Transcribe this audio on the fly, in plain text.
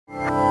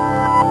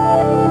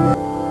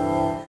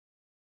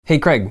Hey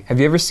Craig, have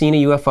you ever seen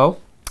a UFO?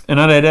 An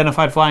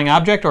unidentified flying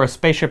object or a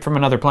spaceship from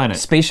another planet?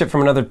 Spaceship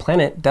from another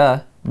planet,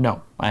 duh.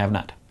 No, I have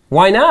not.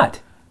 Why not?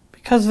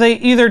 Because they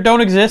either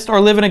don't exist or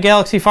live in a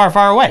galaxy far,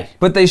 far away.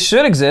 But they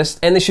should exist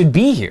and they should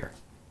be here.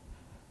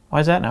 Why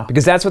is that now?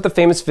 Because that's what the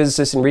famous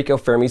physicist Enrico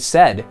Fermi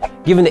said.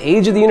 Given the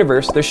age of the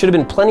universe, there should have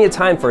been plenty of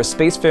time for a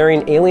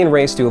spacefaring alien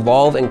race to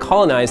evolve and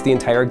colonize the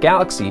entire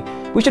galaxy.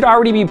 We should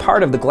already be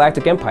part of the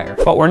galactic empire.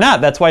 But we're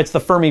not. That's why it's the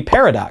Fermi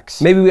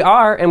Paradox. Maybe we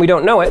are, and we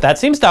don't know it. That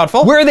seems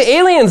doubtful. Where are the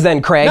aliens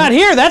then, Craig? Not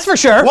here, that's for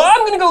sure. Well,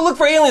 I'm gonna go look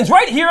for aliens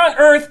right here on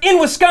Earth in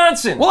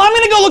Wisconsin. Well, I'm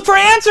gonna go look for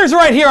answers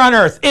right here on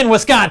Earth in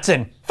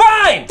Wisconsin.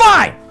 Fine!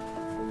 Fine!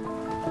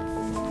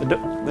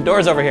 The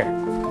door's over here.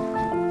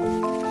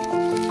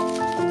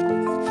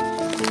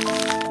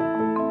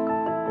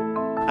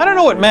 I don't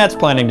know what Matt's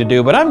planning to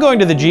do, but I'm going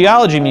to the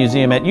Geology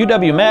Museum at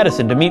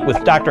UW-Madison to meet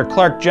with Dr.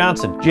 Clark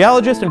Johnson,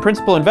 geologist and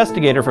principal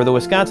investigator for the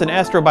Wisconsin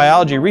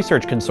Astrobiology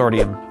Research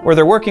Consortium, where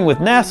they're working with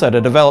NASA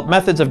to develop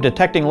methods of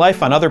detecting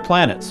life on other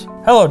planets.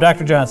 Hello,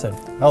 Dr. Johnson.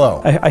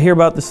 Hello. I hear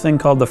about this thing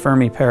called the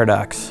Fermi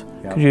Paradox.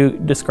 Yep. Could you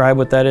describe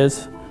what that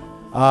is?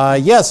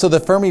 Yeah, so the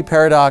Fermi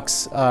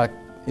Paradox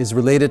is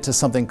related to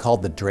something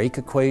called the Drake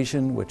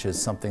equation, which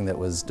is something that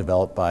was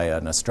developed by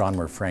an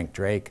astronomer, Frank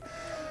Drake,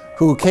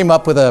 who came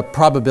up with a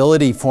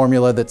probability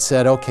formula that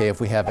said, okay, if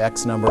we have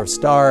X number of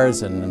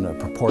stars and a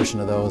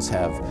proportion of those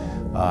have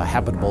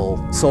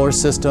habitable solar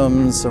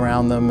systems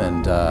around them,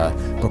 and a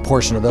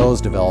proportion of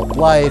those developed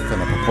life,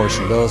 and a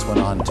proportion of those went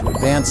on to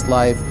advanced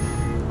life,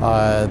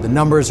 the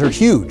numbers are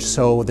huge,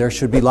 so there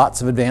should be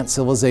lots of advanced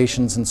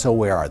civilizations, and so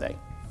where are they?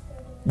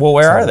 Well,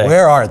 where are they?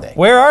 Where are they?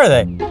 Where are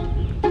they?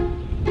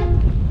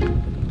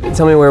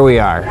 Tell me where we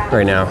are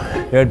right now.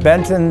 You're at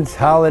Benson's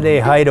Holiday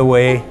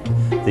Hideaway,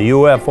 the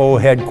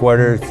UFO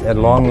Headquarters at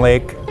Long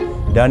Lake,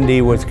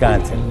 Dundee,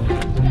 Wisconsin.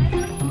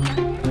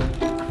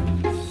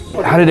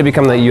 How did it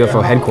become the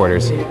UFO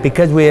Headquarters?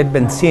 Because we had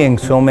been seeing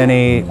so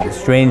many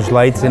strange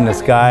lights in the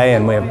sky,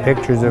 and we have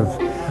pictures of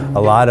a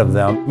lot of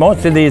them.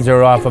 Most of these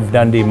are off of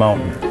Dundee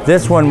Mountain.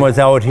 This one was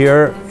out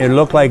here. It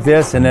looked like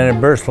this, and then it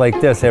burst like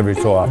this every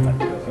so often.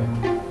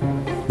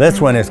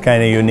 This one is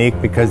kind of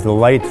unique because the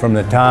light from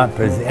the top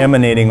is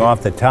emanating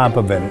off the top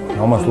of it. It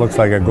almost looks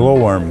like a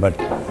glowworm, but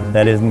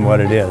that isn't what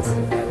it is.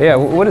 Yeah,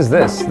 what is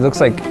this? It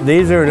looks like...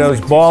 These are those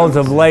balls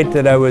of light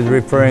that I was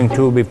referring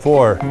to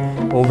before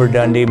over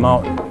Dundee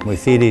Mountain. We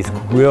see these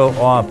real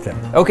often.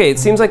 Okay, it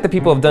seems like the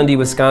people of Dundee,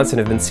 Wisconsin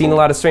have been seeing a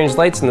lot of strange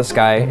lights in the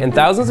sky, and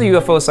thousands of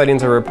UFO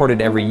sightings are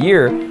reported every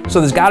year,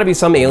 so there's gotta be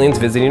some aliens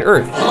visiting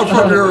Earth.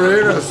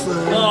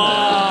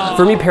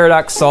 Fermi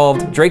Paradox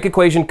solved, Drake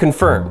equation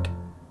confirmed,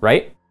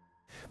 right?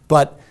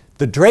 But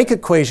the Drake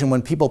equation,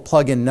 when people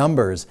plug in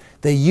numbers,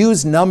 they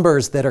use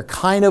numbers that are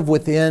kind of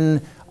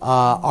within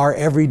our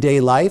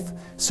everyday life.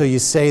 So you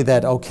say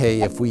that,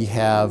 okay, if we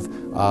have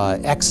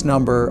X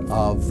number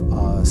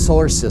of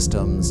solar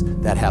systems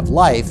that have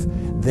life,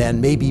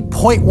 then maybe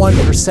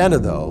 0.1%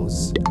 of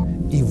those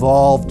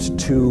evolved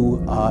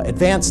to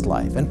advanced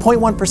life. And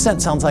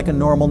 0.1% sounds like a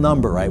normal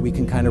number, right? We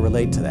can kind of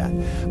relate to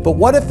that. But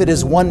what if it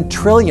is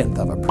 1/1,000,000,000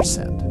 of a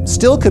percent?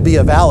 Still could be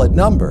a valid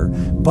number,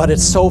 but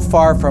it's so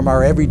far from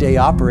our everyday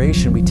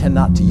operation, we tend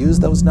not to use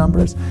those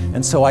numbers.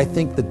 And so I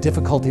think the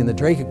difficulty in the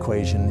Drake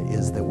equation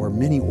is that we're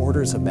many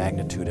orders of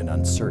magnitude in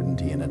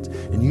uncertainty.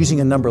 And using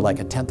a number like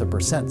 1/10 of a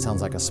percent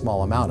sounds like a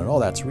small amount, and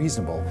oh, that's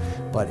reasonable,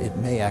 but it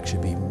may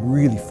actually be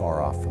really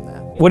far off from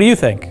that. What do you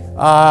think?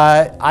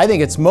 I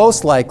think it's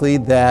most likely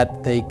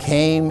that they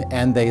came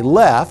and they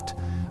left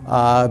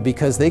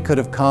because they could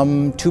have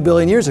come 2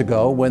 billion years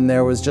ago when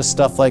there was just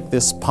stuff like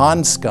this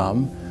pond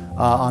scum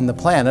on the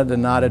planet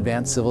and not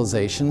advanced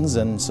civilizations,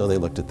 and so they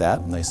looked at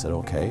that and they said,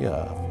 okay,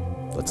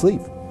 let's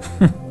leave.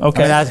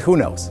 Okay. I mean, who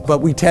knows?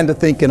 But we tend to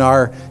think in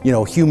our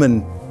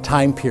human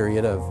time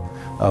period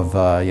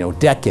of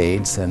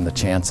decades, and the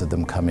chance of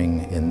them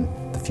coming in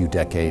the few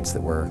decades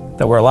that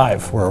we're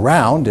alive. We're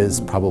around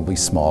is probably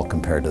small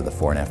compared to the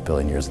 4.5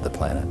 billion years of the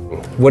planet.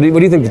 What do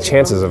you think the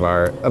chances of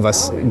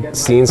us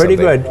seeing pretty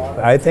something? Good.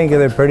 I think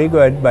they're pretty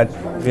good, but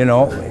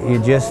you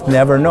just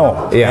never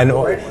know. Yeah. And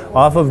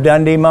off of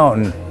Dundee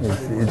Mountain,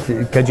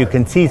 because you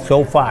can see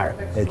so far.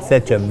 It's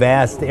such a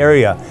vast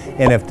area,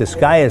 and if the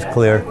sky is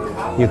clear,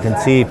 you can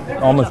see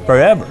almost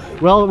forever.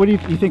 Well, what do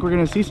you think, we're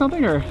going to see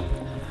something, or?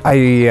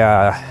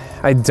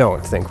 I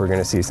don't think we're going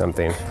to see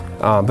something,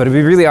 but it'd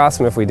be really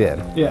awesome if we did.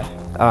 Yeah.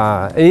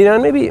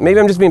 And maybe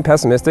I'm just being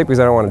pessimistic because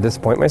I don't want to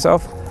disappoint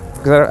myself,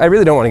 because I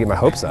really don't want to get my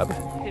hopes up.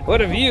 What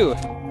a view!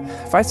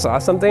 If I saw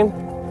something,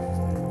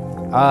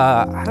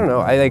 I don't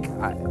know.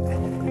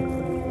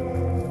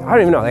 I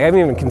don't even know. Like, I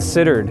haven't even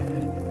considered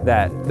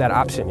that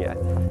option yet.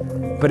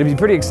 But it'd be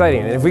pretty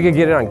exciting, and if we could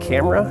get it on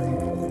camera,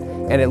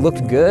 and it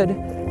looked good,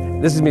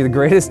 this would be the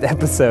greatest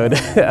episode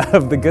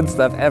of the good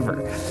stuff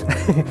ever.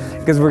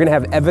 Because we're gonna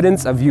have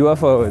evidence of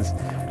UFOs.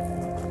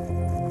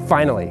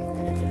 Finally.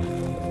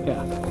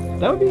 Yeah,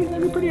 that'd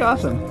be pretty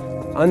awesome.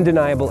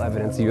 Undeniable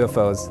evidence of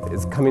UFOs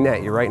is coming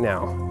at you right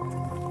now.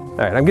 All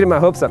right, I'm getting my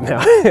hopes up now.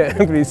 I'm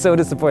gonna be so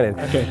disappointed.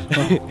 Okay,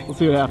 well, we'll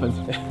see what happens.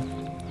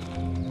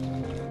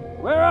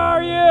 Where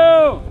are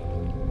you?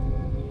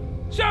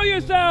 Show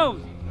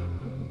yourselves!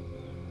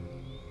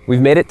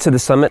 We've made it to the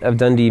summit of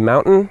Dundee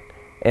Mountain,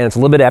 and it's a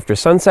little bit after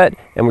sunset,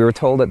 and we were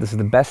told that this is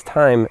the best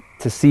time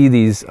to see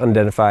these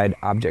unidentified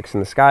objects in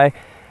the sky.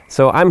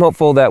 So I'm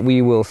hopeful that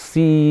we will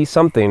see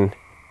something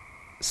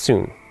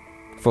soon,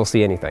 if we'll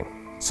see anything.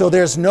 So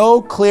there's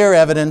no clear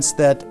evidence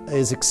that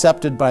is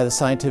accepted by the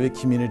scientific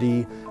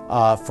community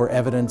for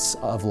evidence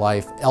of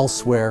life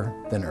elsewhere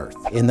than Earth.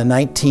 In the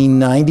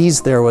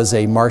 1990s, there was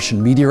a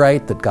Martian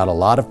meteorite that got a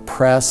lot of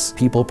press.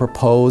 People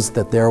proposed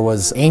that there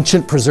was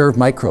ancient preserved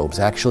microbes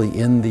actually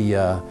in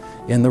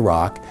the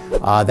rock.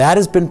 That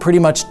has been pretty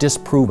much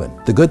disproven.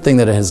 The good thing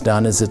that it has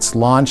done is it's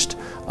launched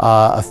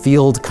a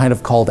field kind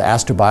of called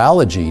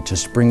astrobiology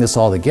to bring this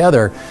all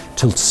together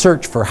to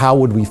search for how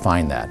would we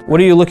find that. What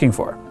are you looking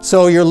for?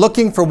 So you're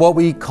looking for what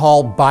we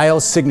call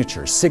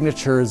biosignatures,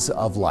 signatures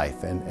of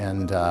life.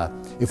 And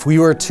if we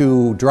were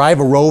to drive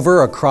a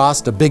rover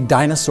across a big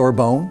dinosaur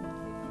bone,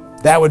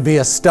 that would be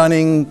a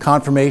stunning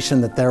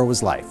confirmation that there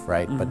was life,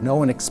 right? But no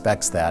one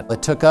expects that.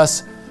 It took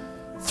us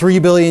 3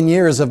 billion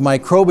years of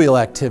microbial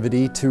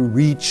activity to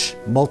reach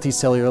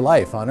multicellular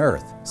life on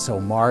Earth. So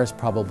Mars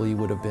probably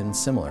would have been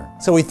similar.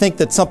 So we think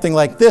that something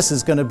like this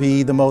is going to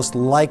be the most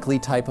likely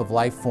type of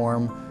life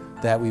form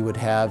that we would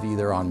have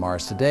either on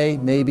Mars today,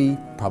 maybe,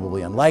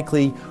 probably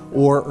unlikely,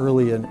 or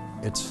early in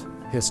its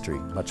history,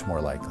 much more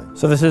likely.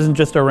 So this isn't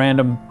just a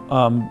random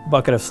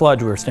bucket of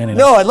sludge we're standing in?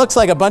 No, it looks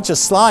like a bunch of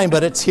slime,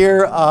 but it's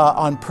here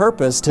on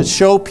purpose to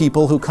show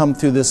people who come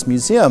through this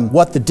museum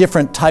what the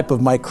different type of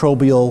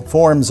microbial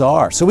forms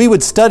are. So we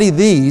would study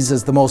these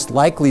as the most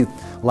likely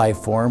life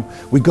form.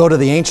 We go to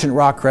the ancient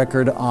rock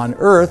record on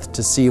Earth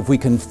to see if we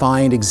can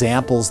find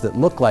examples that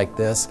look like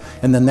this,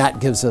 and then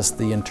that gives us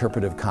the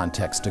interpretive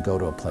context to go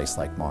to a place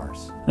like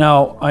Mars.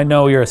 Now, I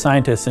know you're a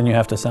scientist and you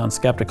have to sound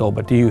skeptical,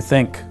 but do you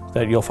think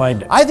that you'll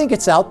find it? I think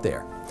it's out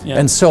there. Yeah.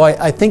 And so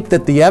I think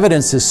that the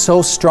evidence is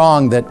so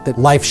strong that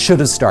life should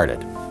have started.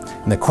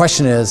 And the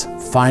question is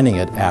finding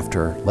it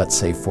after, let's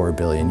say, 4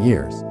 billion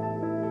years.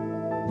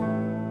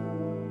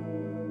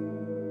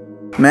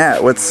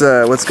 Matt, what's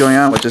going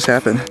on? What just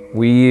happened?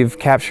 We've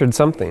captured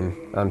something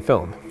on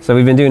film. So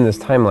we've been doing this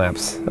time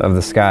lapse of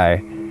the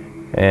sky,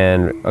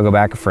 and I'll go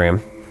back a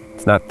frame.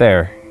 It's not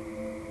there.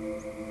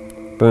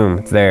 Boom,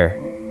 it's there.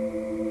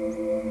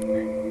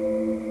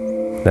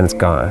 Then it's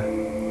gone.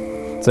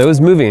 So it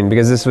was moving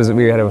because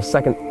we had a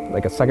second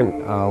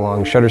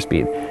long shutter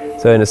speed.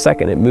 So in a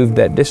second, it moved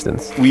that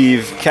distance.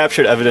 We've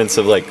captured evidence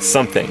of like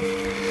something.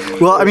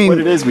 Well, I mean, what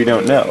it is, we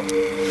don't know.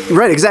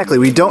 Right, exactly.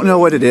 We don't know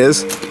what it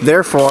is.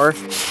 Therefore,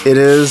 it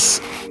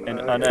is an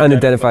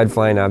unidentified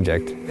flying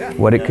object. Yeah.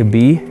 What it could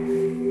be,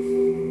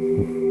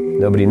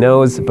 nobody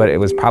knows, but it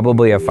was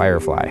probably a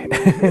firefly.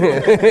 But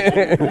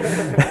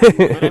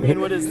I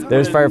mean,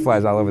 There's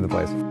fireflies all over the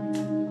place.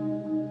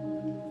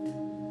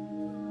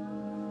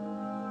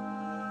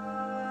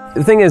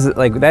 The thing is,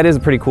 like, that is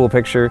a pretty cool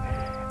picture.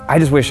 I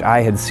just wish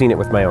I had seen it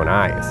with my own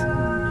eyes.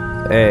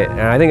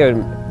 And I think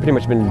I've pretty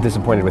much been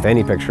disappointed with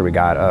any picture we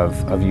got of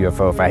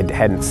UFO if I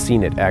hadn't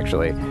seen it,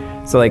 actually.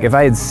 So, like, if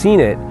I had seen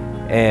it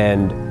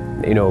and,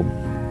 you know,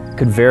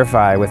 could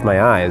verify with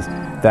my eyes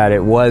that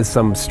it was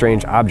some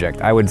strange object,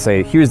 I would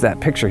say, here's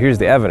that picture, here's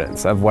the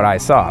evidence of what I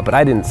saw. But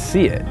I didn't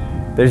see it.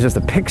 There's just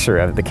a picture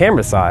of it. The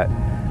camera saw it.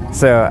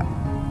 So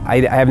I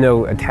have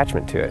no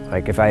attachment to it.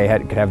 Like, if I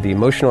could have the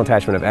emotional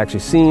attachment of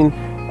actually seeing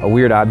a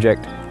weird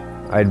object,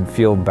 I'd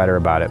feel better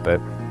about it,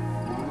 but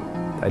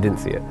I didn't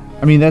see it.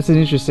 I mean, that's an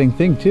interesting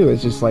thing too.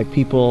 It's just like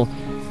people,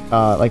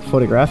 like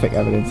photographic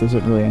evidence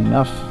isn't really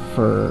enough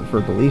for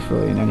belief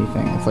really in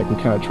anything. It's like we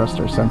kind of trust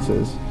our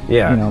senses,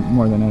 yeah, you know,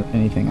 more than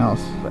anything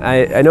else.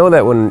 I know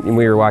that when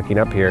we were walking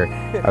up here,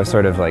 I was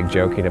sort of like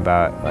joking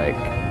about like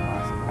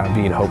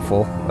being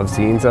hopeful of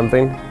seeing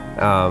something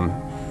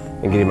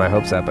and getting my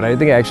hopes up. But I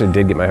think I actually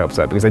did get my hopes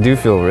up because I do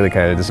feel really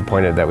kind of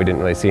disappointed that we didn't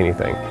really see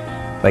anything.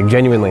 Like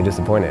genuinely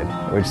disappointed,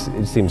 which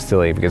it seems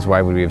silly because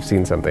why would we have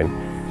seen something?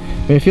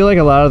 I feel like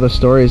a lot of the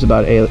stories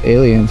about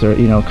aliens are,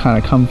 you know,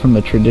 kind of come from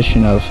the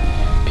tradition of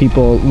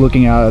people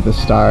looking out at the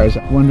stars,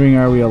 wondering,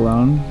 are we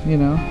alone, you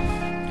know?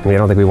 I mean, I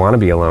don't think we want to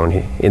be alone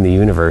in the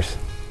universe.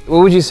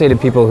 What would you say to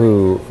people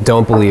who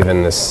don't believe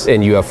in this,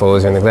 in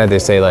UFOs or anything like that? They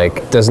say,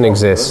 like, doesn't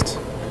exist.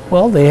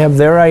 Well, they have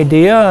their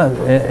idea,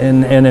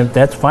 and if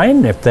that's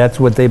fine, if that's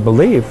what they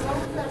believe.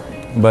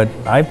 But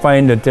I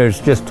find that there's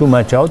just too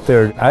much out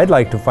there. I'd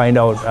like to find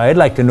out, I'd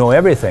like to know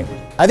everything.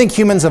 I think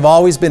humans have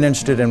always been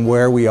interested in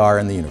where we are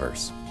in the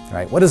universe,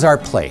 right? What is our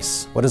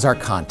place? What is our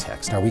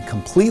context? Are we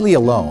completely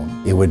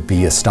alone? It would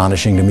be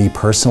astonishing to me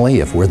personally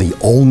if we're the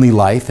only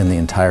life in the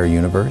entire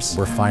universe.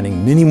 We're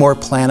finding many more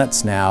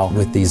planets now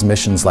with these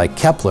missions like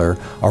Kepler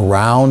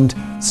around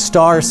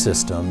star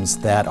systems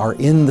that are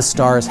in the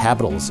star's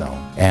habitable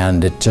zone.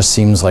 And it just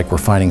seems like we're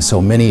finding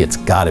so many, it's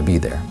got to be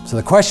there. So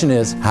the question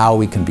is how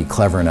we can be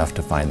clever enough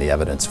to find the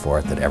evidence for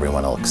it that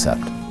everyone will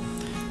accept.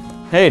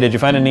 Hey, did you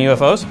find any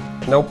UFOs?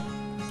 Nope.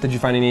 Did you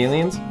find any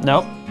aliens?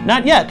 Nope,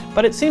 not yet,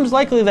 but it seems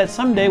likely that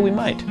someday we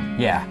might.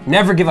 Yeah,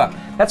 never give up.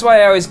 That's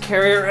why I always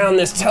carry around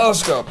this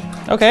telescope.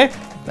 Okay,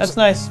 That's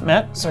nice,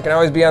 Matt. So I can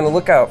always be on the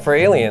lookout for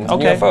aliens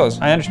and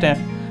UFOs. I understand.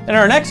 In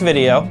our next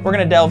video, we're going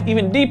to delve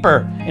even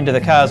deeper into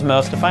the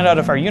cosmos to find out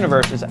if our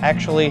universe is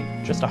actually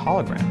just a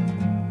hologram.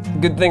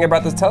 Good thing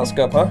about this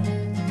telescope, huh?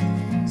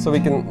 So we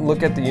can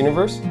look at the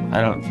universe?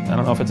 I don't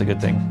know if it's a good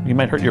thing. You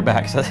might hurt your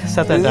back. Set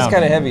that down. This is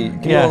kind of heavy.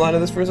 Can you hold on to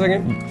this for a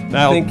second?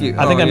 No, Thank you.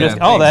 I think I'm just.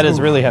 Oh, that is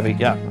really heavy.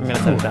 Yeah, I'm gonna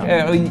set it down.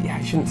 Yeah,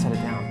 I shouldn't set it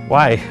down.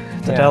 Why?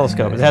 It's a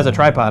telescope. It has a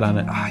tripod on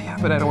it. Ah, yeah,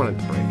 but I don't want it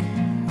to break.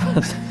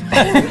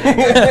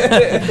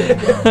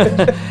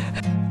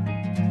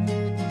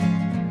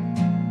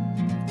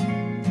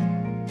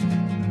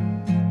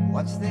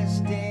 What's this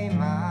day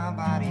my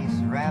body's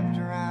wrapped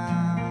around?